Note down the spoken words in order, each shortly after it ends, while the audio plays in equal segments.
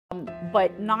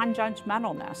But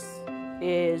non-judgmentalness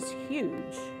is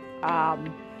huge.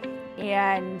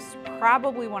 And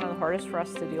probably one of the hardest for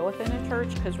us to deal with in the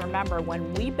church, because remember,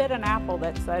 when we bit an apple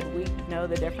that said we know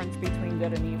the difference between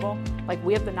good and evil, like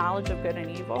we have the knowledge of good and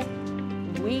evil,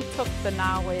 we took the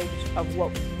knowledge of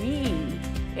what we,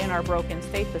 in our broken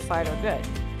state, decide are good.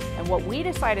 And what we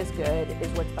decide is good is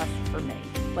what's best for me.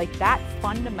 Like that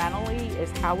fundamentally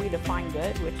is how we define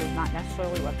good, which is not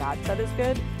necessarily what God said is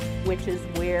good, which is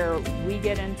where we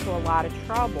get into a lot of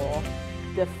trouble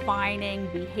defining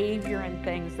behavior and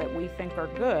things that we think are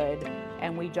good,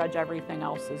 and we judge everything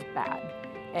else as bad.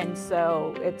 And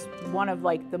so it's one of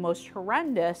like the most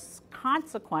horrendous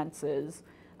consequences,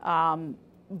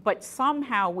 but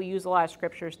somehow we use a lot of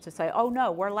scriptures to say, oh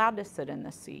no, we're allowed to sit in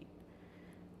this seat.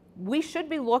 We should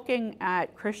be looking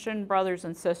at Christian brothers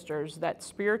and sisters that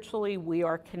spiritually we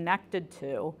are connected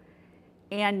to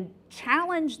and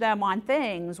challenge them on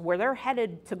things where they're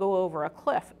headed to go over a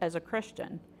cliff as a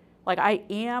Christian. Like, I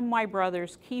am my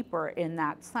brother's keeper in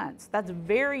that sense. That's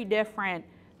very different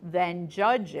than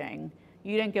judging.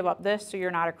 You didn't give up this, so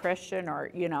you're not a Christian, or,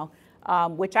 you know,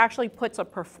 which actually puts a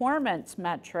performance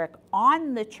metric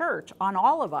on the church, on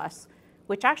all of us,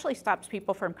 which actually stops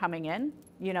people from coming in.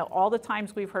 You know, all the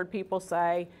times we've heard people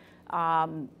say,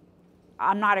 I'm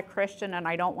not a Christian and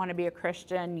I don't want to be a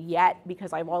Christian yet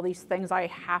because I have all these things I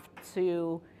have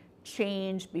to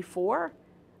change before.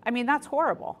 I mean, that's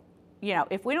horrible. You know,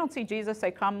 if we don't see Jesus say,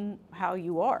 come how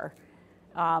you are,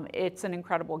 it's an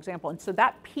incredible example. And so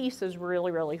that piece is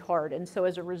really, really hard. And so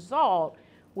as a result,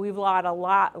 we've lost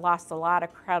a lot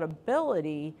of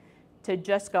credibility to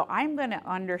just go, I'm going to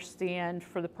understand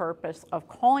for the purpose of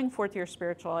calling forth your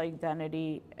spiritual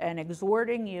identity and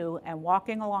exhorting you and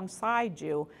walking alongside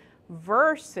you,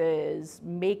 versus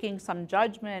making some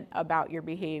judgment about your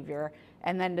behavior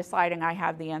and then deciding I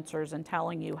have the answers and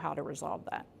telling you how to resolve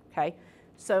that, okay?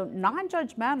 So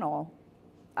non-judgmental,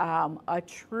 a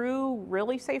true,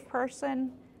 really safe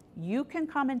person, you can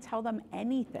come and tell them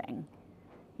anything.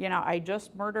 You know, I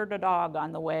just murdered a dog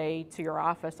on the way to your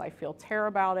office. I feel terrible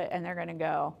about it. And they're going to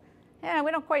go, yeah,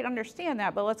 we don't quite understand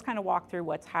that, but let's kind of walk through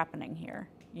what's happening here,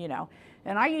 you know.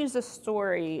 And I use a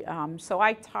story. So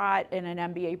I taught in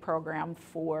an MBA program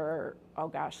for, oh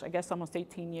gosh, I guess almost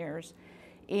 18 years,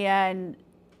 and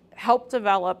helped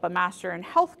develop a Master in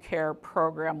Healthcare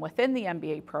program within the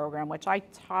MBA program, which I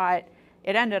taught.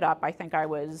 It ended up, I think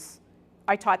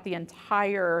I taught the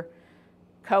entire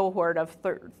cohort of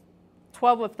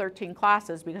 12 of 13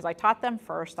 classes, because I taught them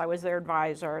first. I was their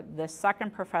advisor. The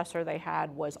second professor they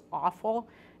had was awful,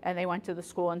 and they went to the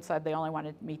school and said they only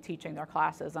wanted me teaching their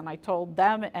classes. And I told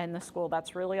them and the school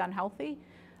that's really unhealthy,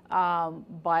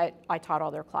 but I taught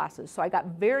all their classes. So I got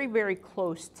very, very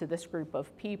close to this group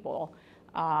of people,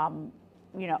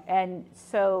 you know, and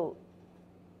so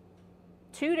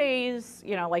 2 days,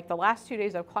 you know, like the last 2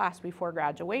 days of class before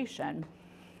graduation,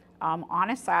 on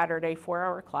a Saturday,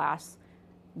 4-hour class,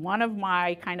 one of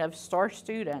my kind of star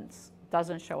students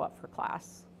doesn't show up for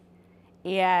class.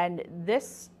 And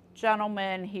this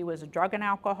gentleman, he was a drug and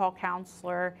alcohol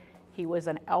counselor. He was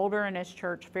an elder in his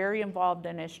church, very involved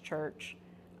in his church,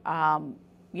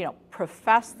 you know,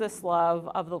 professed this love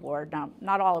of the Lord. Now,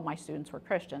 not all of my students were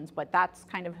Christians, but that's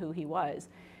kind of who he was.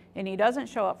 And he doesn't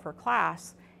show up for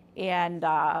class. And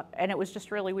it was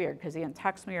just really weird, because he didn't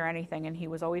text me or anything, and he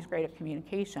was always great at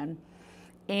communication.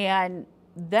 And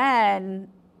then,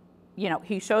 you know,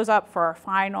 he shows up for our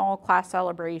final class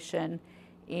celebration,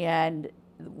 and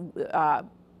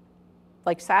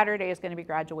like Saturday is going to be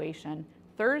graduation.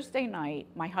 Thursday night,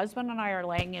 my husband and I are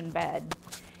laying in bed,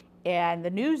 and the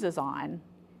news is on,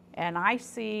 and I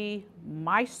see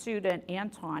my student,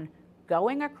 Anton,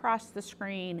 going across the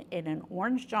screen in an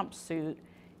orange jumpsuit.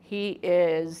 He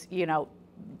is, you know,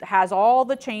 has all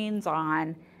the chains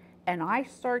on, and I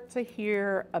start to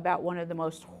hear about one of the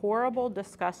most horrible,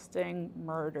 disgusting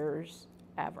murders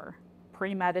ever,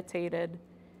 premeditated.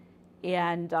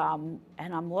 And I'm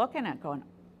looking at it going,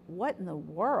 what in the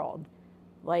world?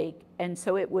 Like, and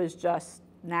so it was just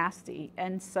nasty.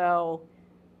 And so,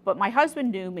 but my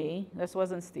husband knew me. This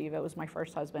wasn't Steve, it was my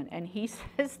first husband. And he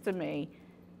says to me,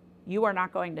 you are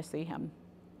not going to see him.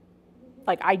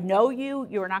 Like, I know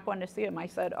you are not going to see him. I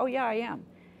said, oh yeah, I am.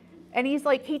 And he's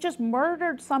like, he just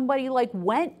murdered somebody, like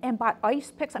went and bought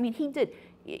ice picks. I mean, he did.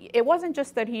 It wasn't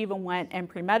just that he even went and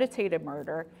premeditated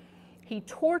murder. He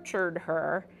tortured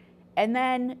her and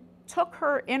then took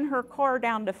her in her car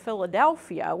down to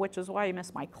Philadelphia, which is why I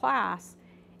missed my class,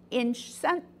 and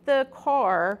sent the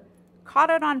car, caught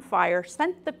it on fire,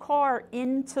 sent the car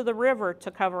into the river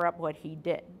to cover up what he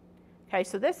did. Okay,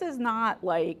 so this is not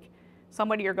like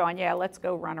somebody you're going, yeah, let's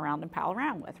go run around and pal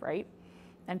around with, right?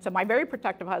 And so my very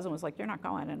protective husband was like, you're not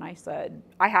going. And I said,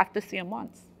 I have to see him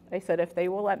once. I said, if they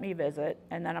will let me visit,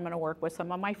 and then I'm going to work with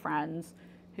some of my friends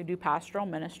who do pastoral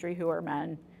ministry who are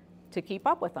men to keep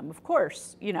up with him. Of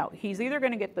course, you know, he's either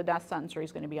going to get the death sentence or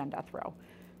he's going to be on death row.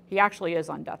 He actually is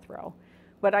on death row.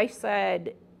 But I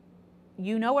said,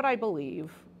 you know what I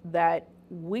believe, that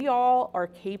we all are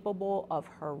capable of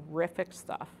horrific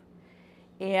stuff.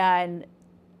 And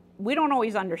we don't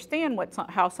always understand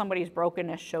how somebody's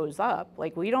brokenness shows up.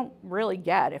 Like, we don't really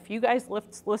get. If you guys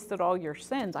listed all your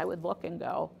sins, I would look and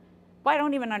go, well, I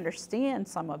don't even understand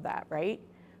some of that, right?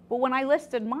 But when I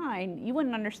listed mine, you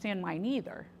wouldn't understand mine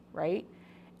either, right?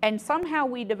 And somehow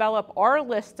we develop our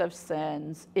list of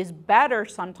sins is better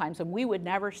sometimes, and we would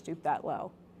never stoop that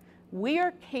low. We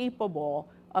are capable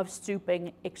of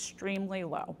stooping extremely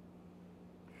low.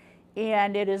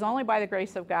 And it is only by the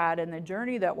grace of God and the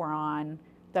journey that we're on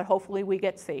that hopefully we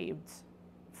get saved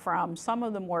from some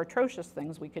of the more atrocious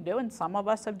things we could do. And some of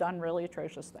us have done really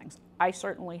atrocious things. I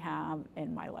certainly have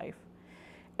in my life.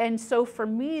 And so for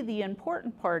me, the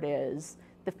important part is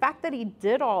the fact that he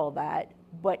did all of that,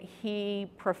 but he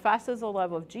professes the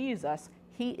love of Jesus.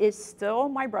 He is still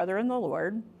my brother in the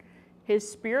Lord. His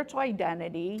spiritual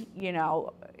identity, you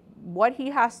know, what he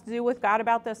has to do with God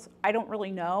about this, I don't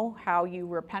really know how you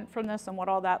repent from this and what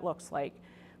all that looks like.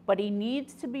 But he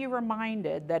needs to be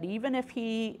reminded that even if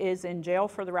he is in jail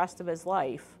for the rest of his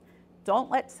life,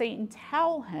 don't let Satan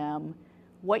tell him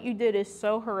what you did is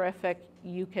so horrific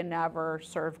you can never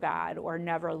serve God or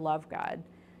never love God.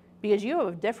 Because you have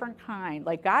a different kind.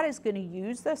 Like, God is going to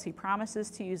use this. He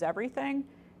promises to use everything.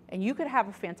 And you could have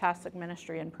a fantastic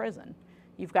ministry in prison.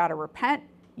 You've got to repent.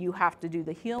 You have to do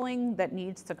the healing that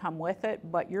needs to come with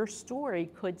it. But your story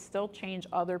could still change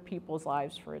other people's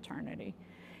lives for eternity.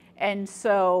 And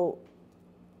so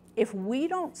if we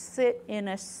don't sit in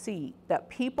a seat that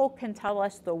people can tell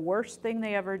us the worst thing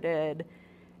they ever did,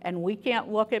 and we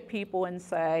can't look at people and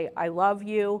say, I love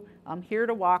you, I'm here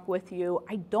to walk with you.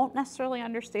 I don't necessarily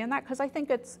understand that, because I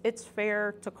think it's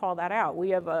fair to call that out.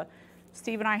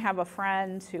 Steve and I have a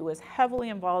friend who was heavily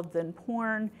involved in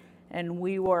porn, and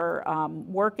we were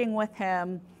working with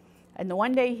him. And the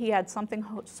one day he had something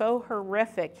so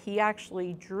horrific, he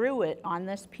actually drew it on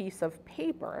this piece of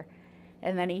paper,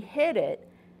 and then he hid it,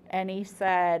 and he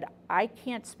said, I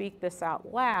can't speak this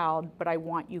out loud, but I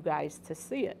want you guys to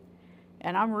see it.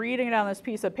 And I'm reading it on this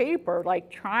piece of paper, like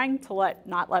trying to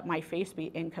not let my face be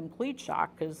in complete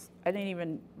shock, because I didn't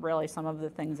even realize some of the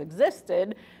things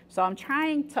existed. So I'm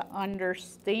trying to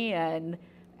understand,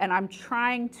 and I'm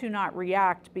trying to not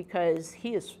react, because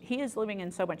he is living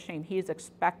in so much shame. He is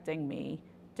expecting me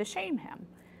to shame him,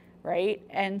 right?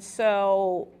 And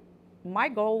so my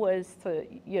goal was to,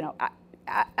 you know,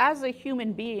 as a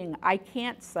human being, I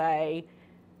can't say,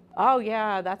 oh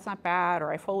yeah, that's not bad,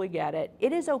 or I fully get it.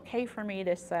 It is okay for me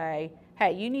to say,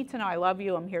 hey, you need to know I love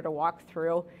you, I'm here to walk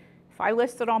through. If I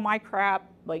listed all my crap,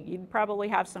 like, you'd probably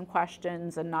have some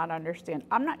questions and not understand.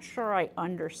 I'm not sure I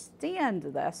understand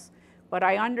this, but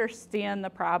I understand the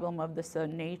problem of the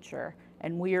sin nature,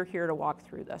 and we are here to walk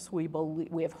through this. We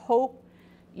have hope,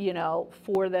 you know,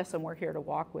 for this, and we're here to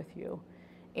walk with you.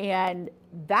 And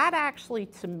that actually,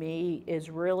 to me, is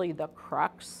really the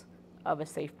crux of a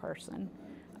safe person.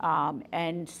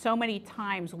 And so many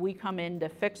times we come in to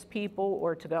fix people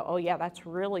or to go, oh yeah, that's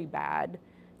really bad,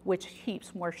 which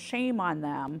heaps more shame on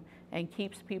them and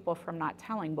keeps people from not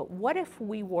telling. But what if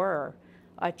we were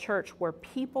a church where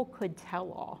people could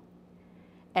tell all,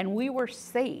 and we were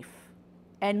safe,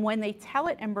 and when they tell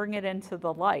it and bring it into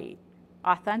the light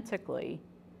authentically,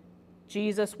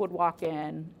 Jesus would walk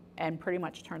in and pretty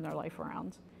much turn their life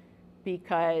around?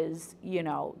 Because, you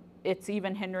know, it's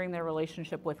even hindering their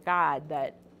relationship with God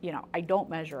that, you know, I don't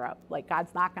measure up. Like,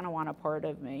 God's not going to want a part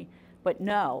of me. But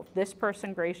no, this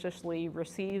person graciously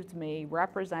received me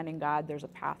representing God. There's a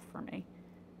path for me.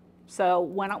 So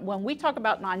when we talk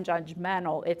about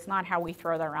non-judgmental, it's not how we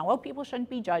throw that around. Well, people shouldn't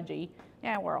be judgy.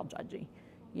 Yeah, we're all judgy.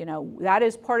 You know, that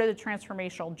is part of the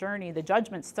transformational journey, the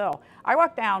judgment still. I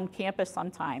walk down campus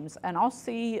sometimes, and I'll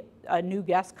see a new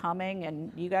guest coming,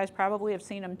 and you guys probably have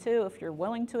seen them too, if you're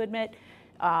willing to admit.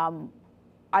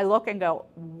 I look and go,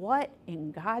 what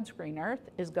in God's green earth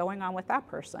is going on with that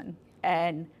person?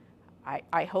 And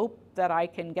I hope that I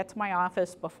can get to my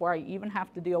office before I even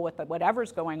have to deal with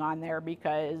whatever's going on there,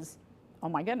 because, oh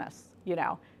my goodness, you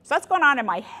know. So that's going on in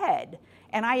my head.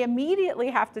 And I immediately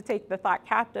have to take the thought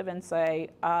captive and say,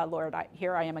 Lord,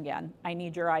 here I am again. I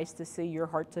need your eyes to see, your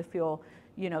heart to feel,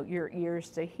 you know, your ears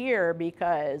to hear,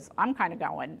 because I'm kind of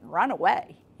going, run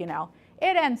away, you know.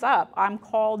 it ends up, I'm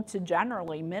called to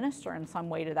generally minister in some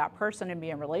way to that person and be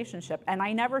in relationship, and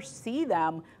I never see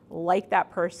them like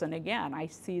that person again. I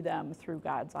see them through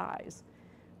God's eyes.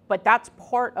 But that's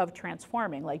part of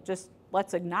transforming. Like, just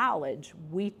let's acknowledge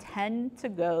we tend to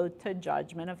go to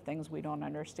judgment of things we don't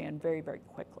understand very, very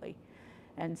quickly.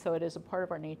 And so it is a part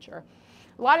of our nature.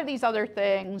 A lot of these other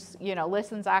things, you know,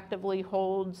 listens actively,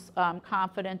 holds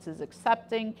confidence, is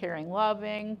accepting, caring,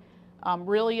 loving,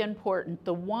 really important.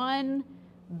 The one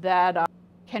that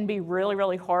can be really,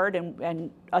 really hard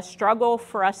and a struggle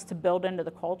for us to build into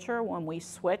the culture when we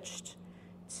switched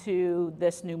to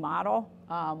this new model,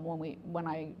 when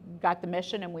I got the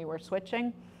mission and we were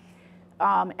switching.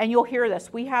 And you'll hear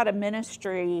this. We had a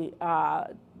ministry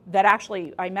that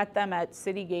actually, I met them at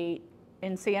Citygate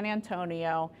in San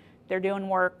Antonio. They're doing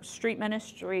work, street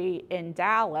ministry in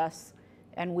Dallas,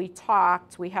 and we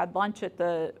talked. We had lunch at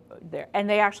there, and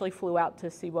they actually flew out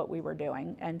to see what we were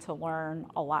doing and to learn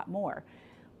a lot more.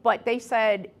 But they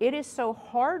said, it is so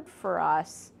hard for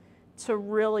us to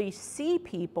really see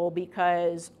people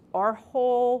because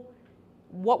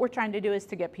what we're trying to do is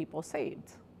to get people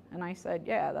saved. And I said,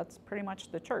 yeah, that's pretty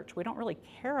much the church. We don't really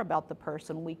care about the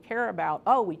person. We care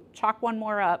about, we chalk one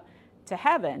more up to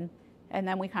heaven, and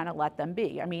then we kind of let them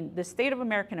be. I mean, the state of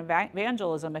American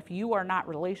evangelism, if you are not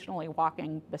relationally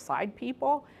walking beside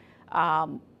people,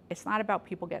 it's not about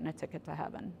people getting a ticket to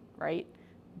heaven, right?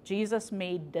 Jesus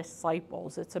made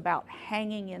disciples. It's about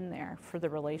hanging in there for the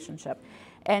relationship.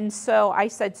 And so I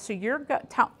said, so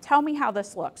tell me how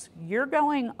this looks. You're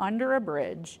going under a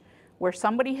bridge where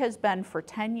somebody has been for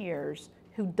 10 years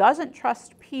who doesn't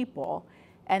trust people,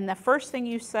 and the first thing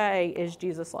you say is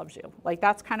Jesus loves you. Like,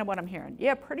 that's kind of what I'm hearing.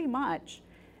 Yeah, pretty much.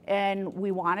 And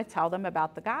we want to tell them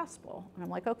about the gospel. And I'm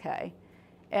like, okay.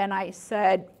 And I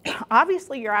said,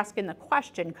 obviously you're asking the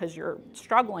question because you're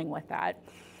struggling with that.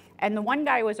 And the one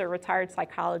guy was a retired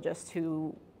psychologist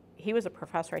he was a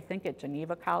professor, I think, at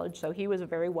Geneva College, so he was a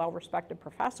very well-respected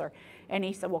professor. And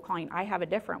he said, well, Colleen, I have a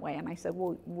different way. And I said,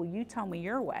 well, will you tell me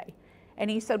your way? And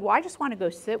he said, well, I just want to go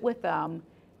sit with them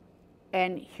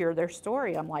and hear their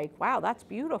story. I'm like, wow, that's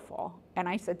beautiful. And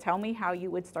I said, tell me how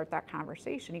you would start that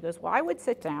conversation. He goes, well, I would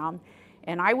sit down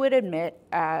and I would admit,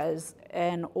 as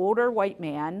an older white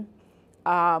man,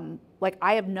 like,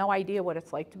 I have no idea what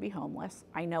it's like to be homeless.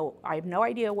 I have no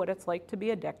idea what it's like to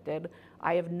be addicted.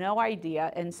 I have no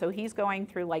idea. And so he's going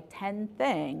through like 10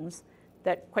 things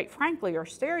that, quite frankly, are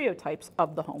stereotypes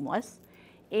of the homeless.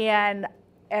 And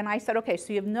I said, okay,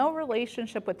 so you have no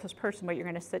relationship with this person, but you're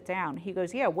going to sit down. He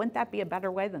goes, yeah, wouldn't that be a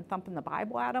better way than thumping the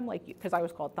Bible at him? Like, because I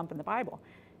was called thumping the Bible.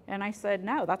 And I said,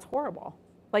 no, that's horrible.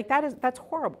 Like, that's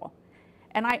horrible.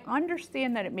 And I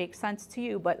understand that it makes sense to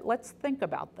you, but let's think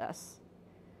about this.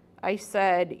 I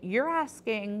said, you're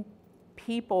asking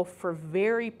people for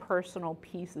very personal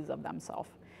pieces of themselves.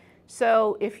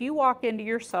 So if you walk into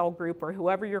your cell group or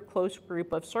whoever your close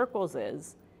group of circles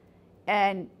is,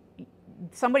 and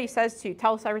somebody says to you,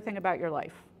 tell us everything about your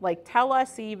life. Like, tell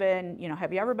us even,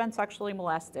 have you ever been sexually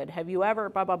molested? Have you ever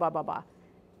blah, blah, blah, blah, blah.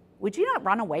 Would you not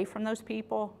run away from those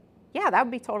people? Yeah, that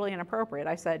would be totally inappropriate.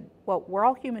 I said, well, we're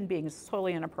all human beings. It's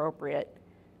totally inappropriate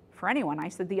for anyone. I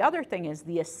said, the other thing is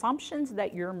the assumptions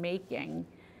that you're making.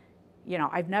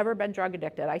 I've never been drug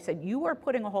addicted. I said, you are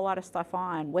putting a whole lot of stuff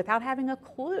on without having a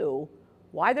clue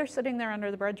why they're sitting there under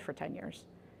the bridge for 10 years.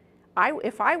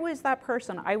 If I was that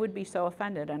person, I would be so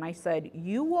offended. And I said,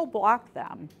 you will block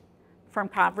them from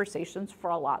conversations for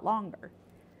a lot longer.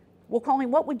 Well, Colleen,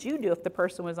 what would you do if the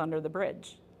person was under the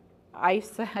bridge? I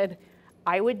said,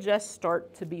 I would just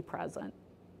start to be present.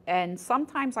 And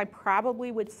sometimes I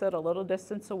probably would sit a little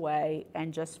distance away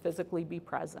and just physically be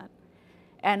present.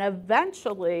 And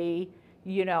eventually,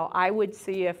 I would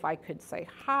see if I could say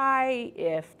hi,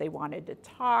 if they wanted to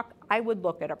talk. I would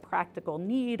look at a practical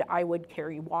need. I would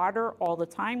carry water all the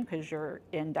time because you're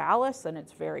in Dallas and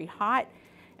it's very hot.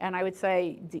 And I would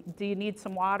say, do you need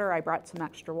some water? I brought some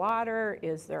extra water.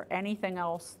 Is there anything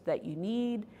else that you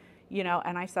need?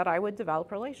 And I said I would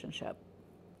develop a relationship.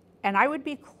 And I would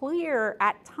be clear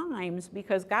at times,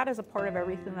 because God is a part of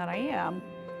everything that I am,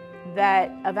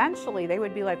 that eventually they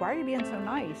would be like, why are you being so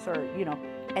nice? Or,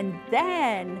 and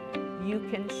then you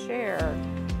can share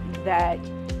that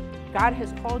God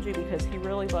has called you because he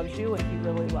really loves you and he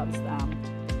really loves them.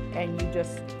 And you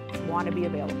just want to be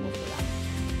available for them.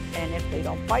 And if they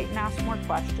don't bite and ask more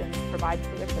questions, provide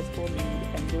for their physical need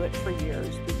and do it for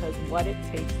years, because what it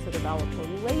takes to develop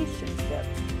relationships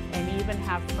and even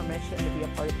have permission to be a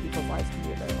part of people's lives can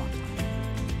be a very long time.